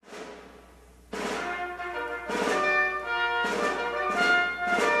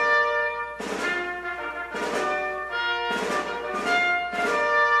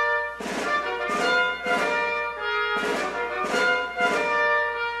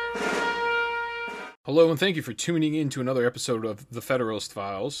Hello, and thank you for tuning in to another episode of the Federalist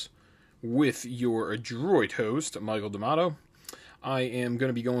Files with your adroit host, Michael D'Amato. I am going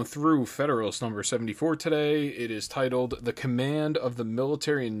to be going through Federalist number 74 today. It is titled The Command of the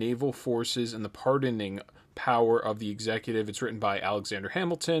Military and Naval Forces and the Pardoning Power of the Executive. It's written by Alexander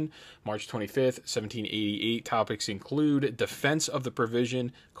Hamilton, March 25th, 1788. Topics include defense of the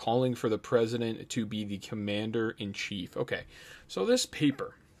provision, calling for the president to be the commander-in-chief. Okay, so this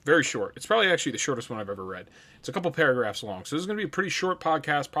paper, very short. It's probably actually the shortest one I've ever read. It's a couple paragraphs long. So this is going to be a pretty short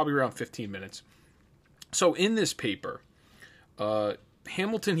podcast, probably around 15 minutes. So in this paper,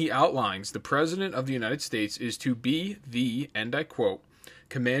 Hamilton, he outlines the President of the United States is to be the, and I quote,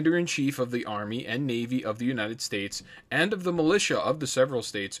 Commander-in-Chief of the Army and Navy of the United States and of the militia of the several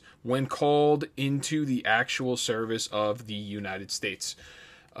states when called into the actual service of the United States.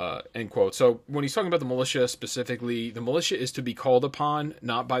 End quote. So when he's talking about the militia specifically, the militia is to be called upon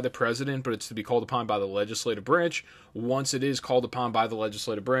not by the president, but it's to be called upon by the legislative branch. Once it is called upon by the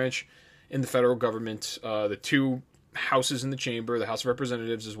legislative branch in the federal government, the two houses in the chamber, the House of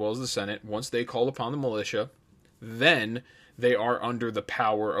Representatives as well as the Senate, once they call upon the militia, then they are under the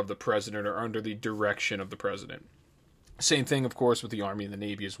power of the president or under the direction of the president. Same thing, of course, with the Army and the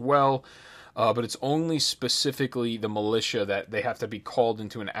Navy as well. But it's only specifically the militia that they have to be called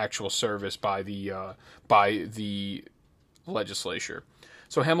into an actual service by the legislature.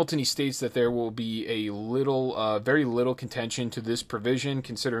 So Hamilton, he states that there will be very little contention to this provision,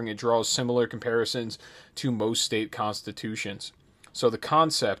 considering it draws similar comparisons to most state constitutions. So the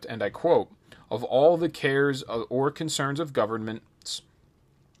concept, and I quote, of all the cares or concerns of governments,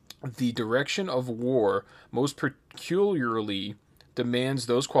 the direction of war most peculiarly demands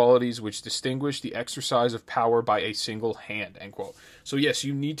those qualities which distinguish the exercise of power by a single hand, end quote. So yes,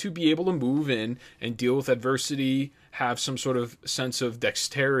 you need to be able to move in and deal with adversity, have some sort of sense of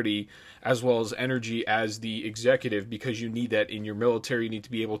dexterity as well as energy as the executive, because you need that in your military. You need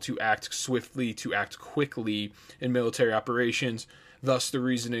to be able to act swiftly, to act quickly in military operations. Thus the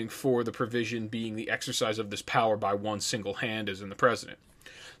reasoning for the provision being the exercise of this power by one single hand as in the president.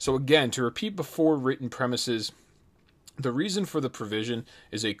 So again, to repeat before written premises, the reason for the provision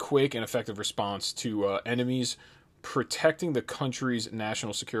is a quick and effective response to enemies, protecting the country's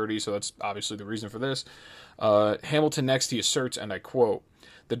national security. So that's obviously the reason for this. Hamilton next, he asserts, and I quote,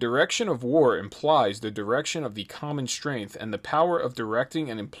 the direction of war implies the direction of the common strength, and the power of directing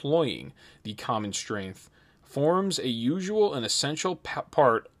and employing the common strength forms a usual and essential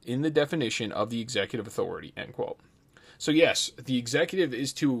part in the definition of the executive authority, end quote. So yes, the executive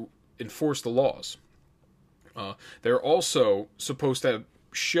is to enforce the laws. They're also supposed to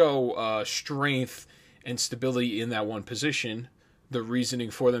show strength and stability in that one position. The reasoning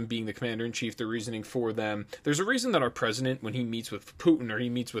for them being the commander-in-chief, the reasoning for them. There's a reason that our president, when he meets with Putin or he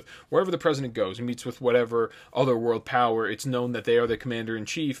meets with wherever the president goes, he meets with whatever other world power, it's known that they are the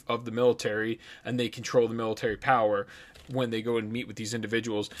commander-in-chief of the military and they control the military power when they go and meet with these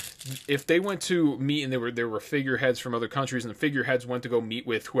individuals. If they went to meet and there were figureheads from other countries and the figureheads went to go meet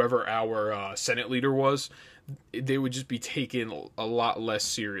with whoever our Senate leader was, they would just be taken a lot less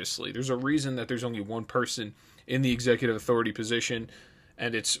seriously. There's a reason that there's only one person in the executive authority position,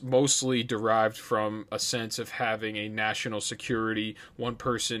 and it's mostly derived from a sense of having a national security, one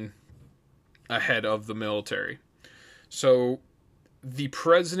person ahead of the military. So the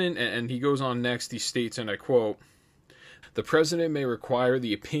president, and he goes on next, he states, and I quote, the president may require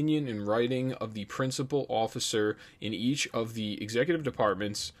the opinion in writing of the principal officer in each of the executive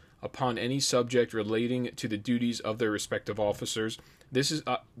departments upon any subject relating to the duties of their respective officers.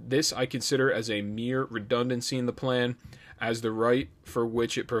 This I consider as a mere redundancy in the plan, as the right for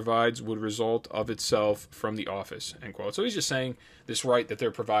which it provides would result of itself from the office, end quote. So he's just saying this right that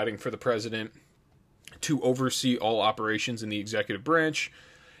they're providing for the president to oversee all operations in the executive branch.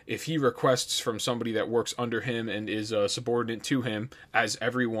 If he requests from somebody that works under him and is subordinate to him, as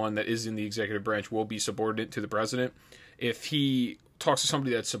everyone that is in the executive branch will be subordinate to the president, if he talks to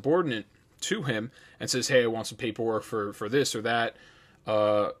somebody that's subordinate to him and says, hey, I want some paperwork for this or that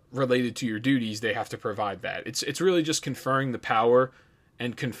related to your duties, they have to provide that. It's really just conferring the power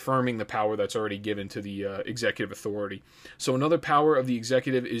and confirming the power that's already given to the executive authority. So another power of the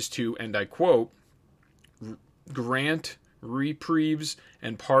executive is to, and I quote, grant reprieves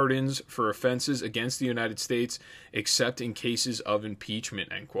and pardons for offenses against the United States, except in cases of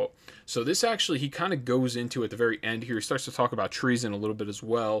impeachment, end quote. So this actually, he kind of goes into at the very end here. He starts to talk about treason a little bit as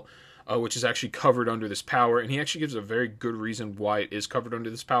well, which is actually covered under this power. And he actually gives a very good reason why it is covered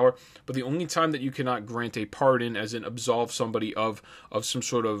under this power. But the only time that you cannot grant a pardon, as in absolve somebody of some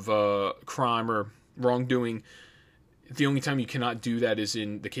sort of crime or wrongdoing, The only time you cannot do that is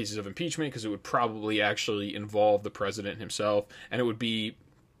in the cases of impeachment, because it would probably actually involve the president himself, and it would be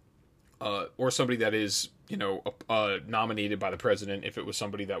or somebody that is, nominated by the president if it was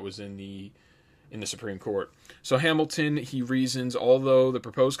somebody that was in the Supreme Court. So Hamilton, he reasons, although the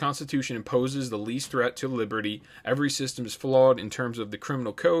proposed Constitution imposes the least threat to liberty, every system is flawed in terms of the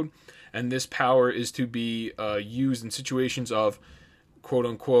criminal code, and this power is to be used in situations of,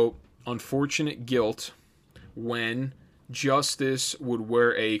 quote-unquote, unfortunate guilt, when justice would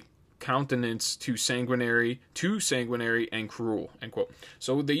wear a countenance too sanguinary and cruel, end quote.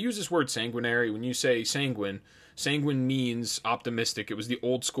 So they use this word sanguinary. When you say sanguine means optimistic. It was the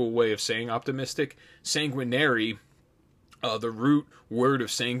old school way of saying optimistic. Sanguinary, the root word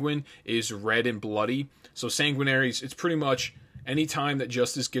of sanguine is red and bloody. So sanguinaries, it's pretty much any time that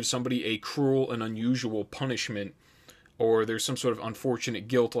justice gives somebody a cruel and unusual punishment, or there's some sort of unfortunate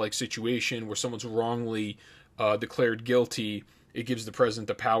guilt-like situation where someone's wrongly declared guilty, it gives the president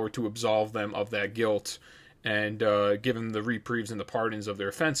the power to absolve them of that guilt and give them the reprieves and the pardons of their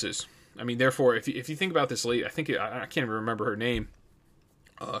offenses. I mean, therefore, if you think about this late, I can't even remember her name.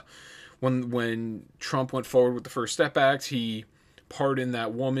 When Trump went forward with the First Step Act, he pardoned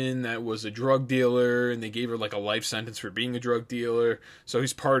that woman that was a drug dealer, and they gave her like a life sentence for being a drug dealer. So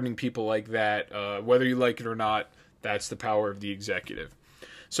he's pardoning people like that, whether you like it or not. That's the power of the executive.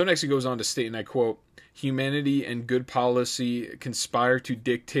 So next he goes on to state, and I quote, "Humanity and good policy conspire to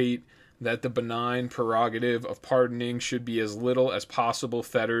dictate that the benign prerogative of pardoning should be as little as possible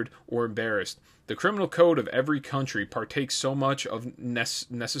fettered or embarrassed. The criminal code of every country partakes so much of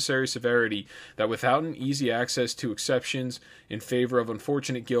necessary severity that without an easy access to exceptions in favor of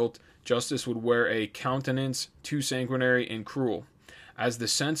unfortunate guilt, justice would wear a countenance too sanguinary and cruel. As the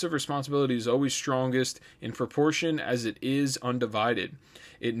sense of responsibility is always strongest in proportion as it is undivided,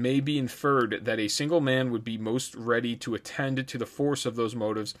 it may be inferred that a single man would be most ready to attend to the force of those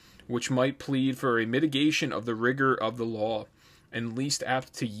motives which might plead for a mitigation of the rigor of the law, and least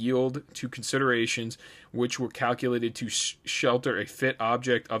apt to yield to considerations which were calculated to shelter a fit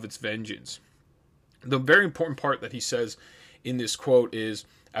object of its vengeance." The very important part that he says in this quote is,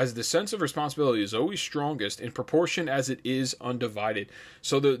 as the sense of responsibility is always strongest in proportion as it is undivided.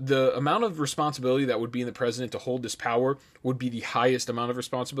 So the amount of responsibility that would be in the president to hold this power would be the highest amount of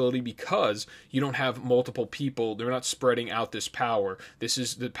responsibility, because you don't have multiple people. They're not spreading out this power. This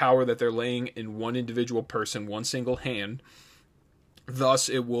is the power that they're laying in one individual person, one single hand. Thus,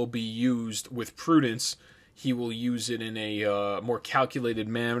 it will be used with prudence. He will use it in a more calculated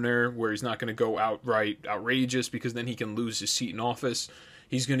manner where he's not going to go outright outrageous, because then he can lose his seat in office.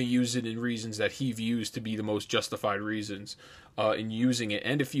 He's going to use it in reasons that he views to be the most justified reasons in using it.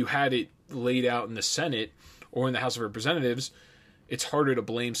 And if you had it laid out in the Senate or in the House of Representatives, it's harder to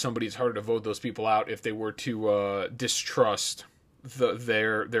blame somebody. It's harder to vote those people out if they were to distrust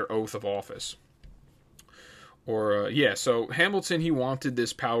their oath of office. So Hamilton, he wanted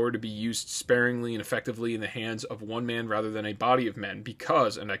this power to be used sparingly and effectively in the hands of one man rather than a body of men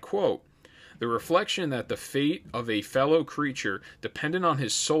because, and I quote, "the reflection that the fate of a fellow creature dependent on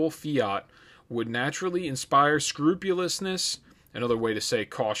his sole fiat would naturally inspire scrupulousness," another way to say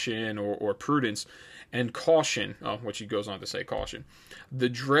caution or prudence, and caution, which he goes on to say caution, "the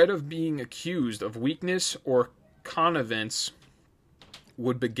dread of being accused of weakness or connivance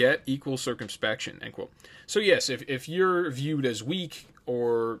would beget equal circumspection," end quote. So yes, if you're viewed as weak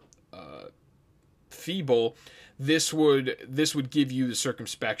or feeble, this would give you the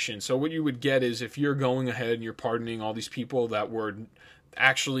circumspection. So what you would get is, if you're going ahead and you're pardoning all these people that were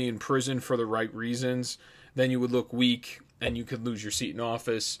actually in prison for the right reasons, then you would look weak and you could lose your seat in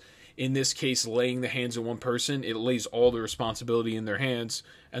office. In this case, laying the hands of one person, it lays all the responsibility in their hands,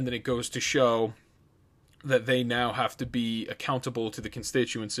 and then it goes to show that they now have to be accountable to the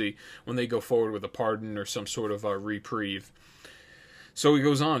constituency when they go forward with a pardon or some sort of a reprieve. So he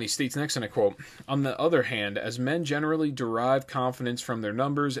goes on, he states next, and I quote, "On the other hand, as men generally derive confidence from their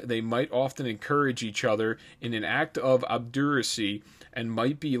numbers, they might often encourage each other in an act of obduracy, and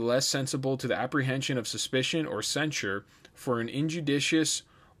might be less sensible to the apprehension of suspicion or censure for an injudicious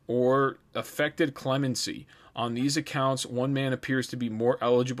or affected clemency. On these accounts, one man appears to be more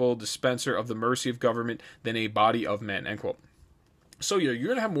eligible dispenser of the mercy of government than a body of men," end quote. So you're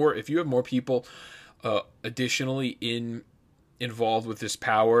going to have more, if you have more people additionally involved with this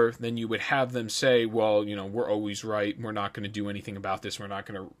power, then you would have them say, well, we're always right. We're not going to do anything about this. We're not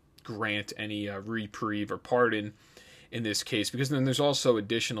going to grant any reprieve or pardon in this case, because then there's also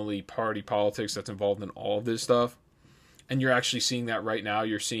additionally party politics that's involved in all of this stuff. And you're actually seeing that right now.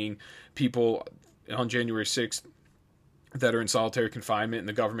 You're seeing people on January 6th that are in solitary confinement, and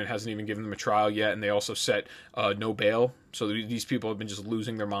the government hasn't even given them a trial yet, and they also set no bail. So these people have been just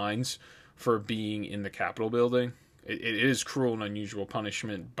losing their minds for being in the Capitol building. It is cruel and unusual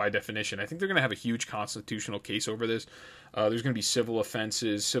punishment by definition. I think they're going to have a huge constitutional case over this. There's going to be civil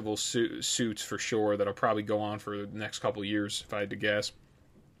offenses, civil suits for sure that'll probably go on for the next couple of years, if I had to guess.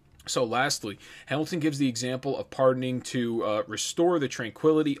 So lastly, Hamilton gives the example of pardoning to restore the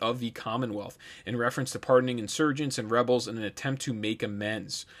tranquility of the Commonwealth in reference to pardoning insurgents and rebels in an attempt to make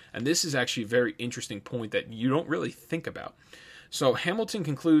amends. And this is actually a very interesting point that you don't really think about. So Hamilton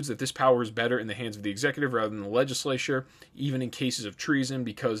concludes that this power is better in the hands of the executive rather than the legislature, even in cases of treason,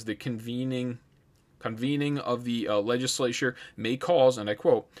 because the convening of the legislature may cause, and I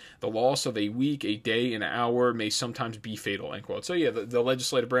quote, the loss of a week, a day, an hour may sometimes be fatal, end quote. So yeah, the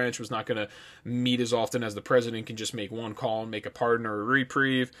legislative branch was not going to meet as often as the president can just make one call and make a pardon or a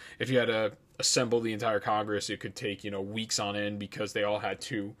reprieve. If you had to assemble the entire Congress, it could take, weeks on end because they all had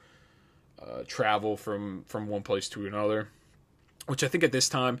to travel from one place to another. Which I think at this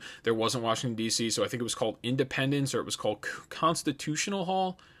time there wasn't Washington, D.C., so I think it was called Independence, or it was called Constitutional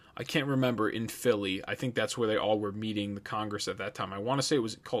Hall. I can't remember, in Philly. I think that's where they all were meeting the Congress at that time. I want to say it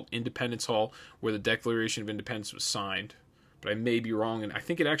was called Independence Hall, where the Declaration of Independence was signed. But I may be wrong, and I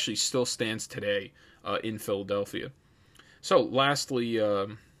think it actually still stands today in Philadelphia. So, lastly,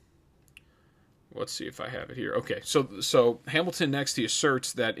 let's see if I have it here. Okay, so Hamilton next, he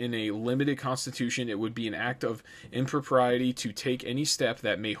asserts that in a limited constitution, it would be an act of impropriety to take any step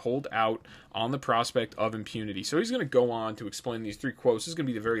that may hold out on the prospect of impunity. So he's going to go on to explain these three quotes. This is going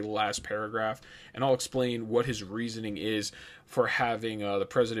to be the very last paragraph, and I'll explain what his reasoning is for having the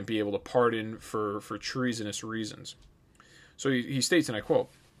president be able to pardon for treasonous reasons. So he states, and I quote,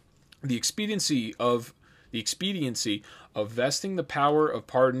 the expediency of vesting the power of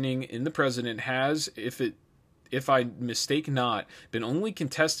pardoning in the president has, if I mistake not, been only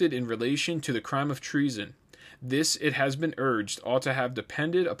contested in relation to the crime of treason. This, it has been urged, ought to have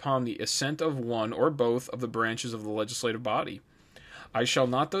depended upon the assent of one or both of the branches of the legislative body. I shall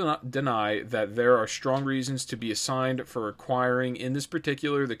not deny that there are strong reasons to be assigned for requiring in this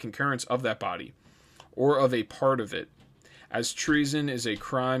particular the concurrence of that body, or of a part of it. As treason is a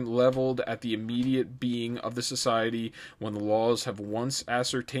crime leveled at the immediate being of the society, when the laws have once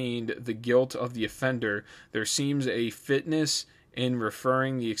ascertained the guilt of the offender, there seems a fitness in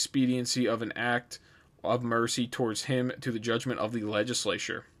referring the expediency of an act of mercy towards him to the judgment of the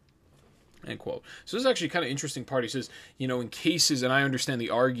legislature. End quote. So this is actually kind of interesting part. He says, in cases, and I understand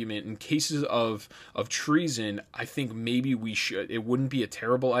the argument, in cases of treason, I think maybe it wouldn't be a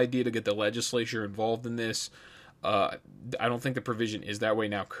terrible idea to get the legislature involved in this. I don't think the provision is that way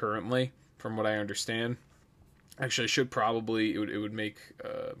now currently, from what I understand. Actually, I should probably, it would make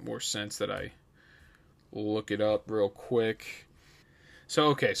more sense that I look it up real quick.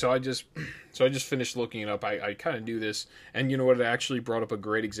 So I just finished looking it up. I kind of knew this, and you know what? It actually brought up a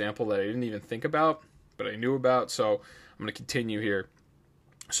great example that I didn't even think about, but I knew about. So I'm going to continue here.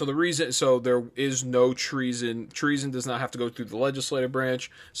 So there is no treason. Treason does not have to go through the legislative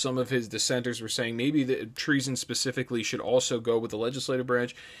branch. Some of his dissenters were saying maybe the treason specifically should also go with the legislative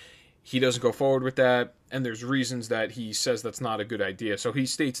branch. He doesn't go forward with that, and there's reasons that he says that's not a good idea. So he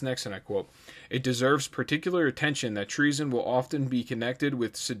states next, and I quote, it deserves particular attention that treason will often be connected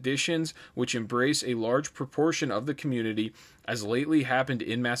with seditions which embrace a large proportion of the community, as lately happened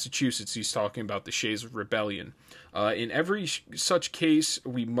in Massachusetts. He's talking about the Shays Rebellion. In every such case,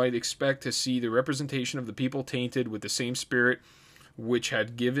 we might expect to see the representation of the people tainted with the same spirit which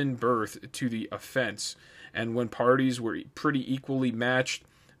had given birth to the offense, and when parties were pretty equally matched,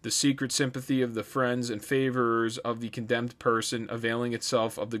 the secret sympathy of the friends and favorers of the condemned person, availing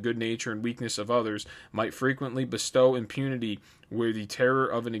itself of the good nature and weakness of others, might frequently bestow impunity where the terror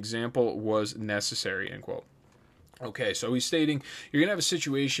of an example was necessary, end quote. Okay, so he's stating you're going to have a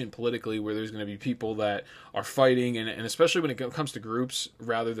situation politically where there's going to be people that are fighting, and especially when it comes to groups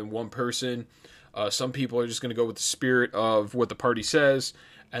rather than one person, some people are just going to go with the spirit of what the party says,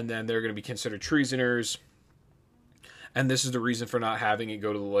 and then they're going to be considered treasoners. And this is the reason for not having it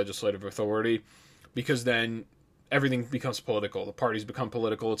go to the legislative authority, because then everything becomes political. The parties become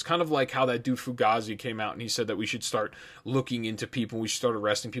political. It's kind of like how that dude Fugazi came out and he said that we should start looking into people. We should start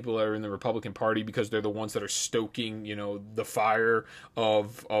arresting people that are in the Republican Party because they're the ones that are stoking, the fire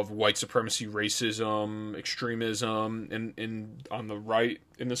of white supremacy, racism, extremism, and on the right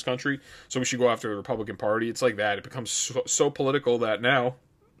in this country. So we should go after the Republican Party. It's like that. It becomes so political that now,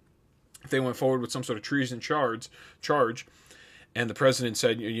 if they went forward with some sort of treason charge, and the president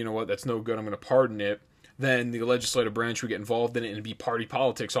said, you know what, that's no good, I'm going to pardon it, then the legislative branch would get involved in it and it'd be party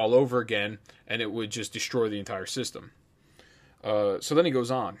politics all over again, and it would just destroy the entire system. So then he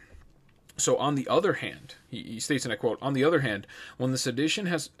goes on. So on the other hand, he states, and I quote, "On the other hand, when the sedition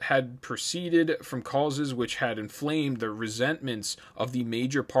had proceeded from causes which had inflamed the resentments of the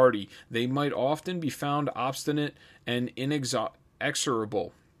major party, they might often be found obstinate and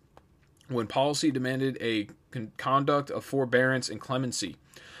inexorable, when policy demanded a conduct of forbearance and clemency.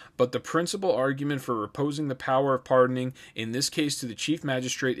 But the principal argument for reposing the power of pardoning, in this case to the chief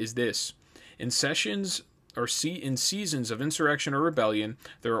magistrate, is this: in seasons of insurrection or rebellion,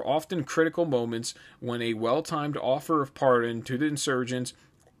 there are often critical moments when a well-timed offer of pardon to the insurgents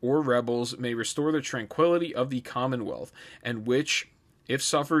or rebels may restore the tranquility of the commonwealth, and which, if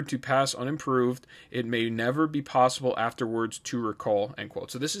suffered to pass unimproved, it may never be possible afterwards to recall." End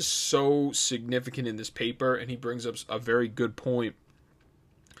quote. So this is so significant in this paper, and he brings up a very good point.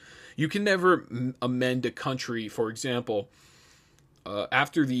 You can never amend a country, for example,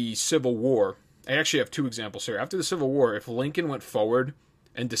 after the Civil War. I actually have two examples here. After the Civil War, if Lincoln went forward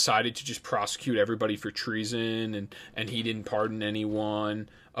and decided to just prosecute everybody for treason and he didn't pardon anyone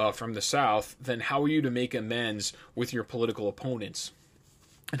from the South, then how are you to make amends with your political opponents?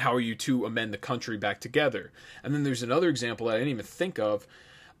 And how are you to amend the country back together? And then there's another example that I didn't even think of.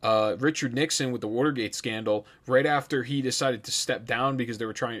 Richard Nixon with the Watergate scandal, right after he decided to step down because they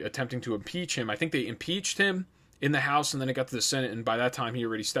were attempting to impeach him. I think they impeached him in the House, and then it got to the Senate, and by that time he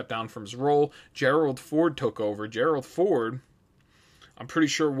already stepped down from his role. Gerald Ford took over. Gerald Ford, I'm pretty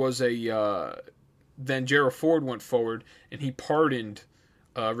sure then Gerald Ford went forward, and he pardoned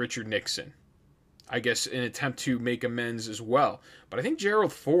Richard Nixon, I guess in an attempt to make amends as well. But I think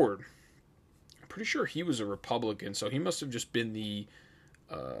Gerald Ford, I'm pretty sure he was a Republican, so he must have just been he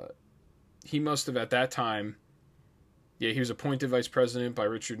must have at that time, he was appointed vice president by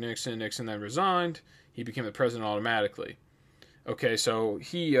Richard Nixon. Nixon then resigned. He became the president automatically. Okay, so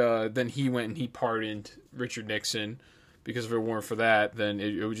then he went and he pardoned Richard Nixon, because if it weren't for that, then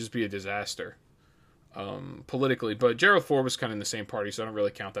it would just be a disaster politically. But Gerald Ford was kind of in the same party, so I don't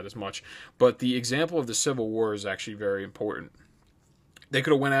really count that as much. But the example of the Civil War is actually very important. They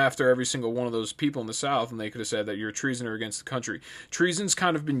could have went after every single one of those people in the South, and they could have said that you're a treasoner against the country. Treason's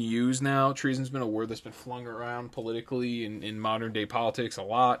kind of been used now. Treason's been a word that's been flung around politically in modern-day politics a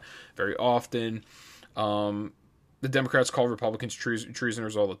lot, very often. The Democrats call Republicans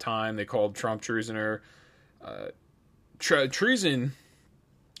treasoners all the time. They called Trump treasoner. Treason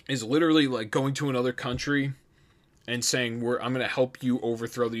is literally like going to another country and saying, I'm going to help you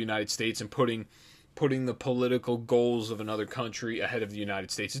overthrow the United States, and putting the political goals of another country ahead of the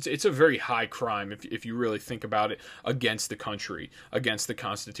United States. It's a very high crime if you really think about it, against the country, against the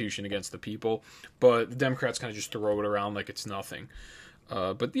Constitution, against the people. But the Democrats kind of just throw it around like it's nothing.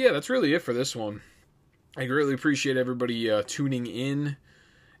 But yeah, that's really it for this one. I really appreciate everybody tuning in.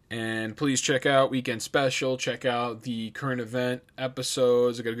 And please check out Weekend Special. Check out the current event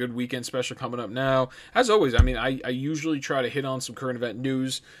episodes. I got a good weekend special coming up now. As always, I usually try to hit on some current event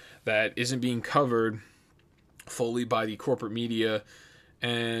news that isn't being covered fully by the corporate media.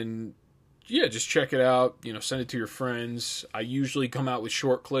 And yeah, just check it out. Send it to your friends. I usually come out with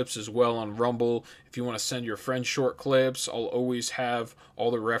short clips as well on Rumble. If you want to send your friends short clips, I'll always have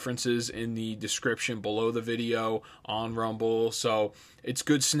all the references in the description below the video on Rumble. So it's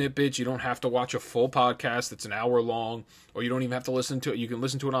good snippets. You don't have to watch a full podcast that's an hour long, or you don't even have to listen to it. You can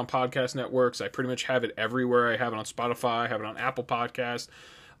listen to it on podcast networks. I pretty much have it everywhere. I have it on Spotify. I have it on Apple Podcasts.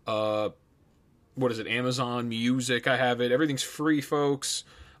 Amazon Music. I have it. Everything's free, folks.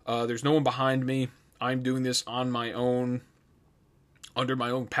 There's no one behind me. I'm doing this on my own, under my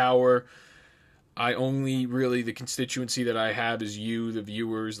own power. The constituency that I have is you, the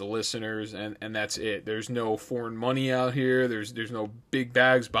viewers, the listeners, and that's it. There's no foreign money out here. There's no big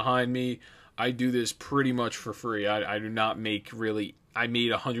bags behind me. I do this pretty much for free. I do not make really. I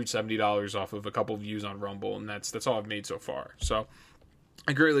made $170 off of a couple of views on Rumble, and that's all I've made so far. So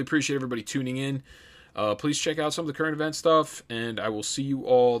I greatly appreciate everybody tuning in. Please check out some of the current event stuff, and I will see you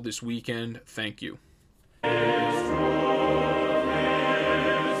all this weekend. Thank you.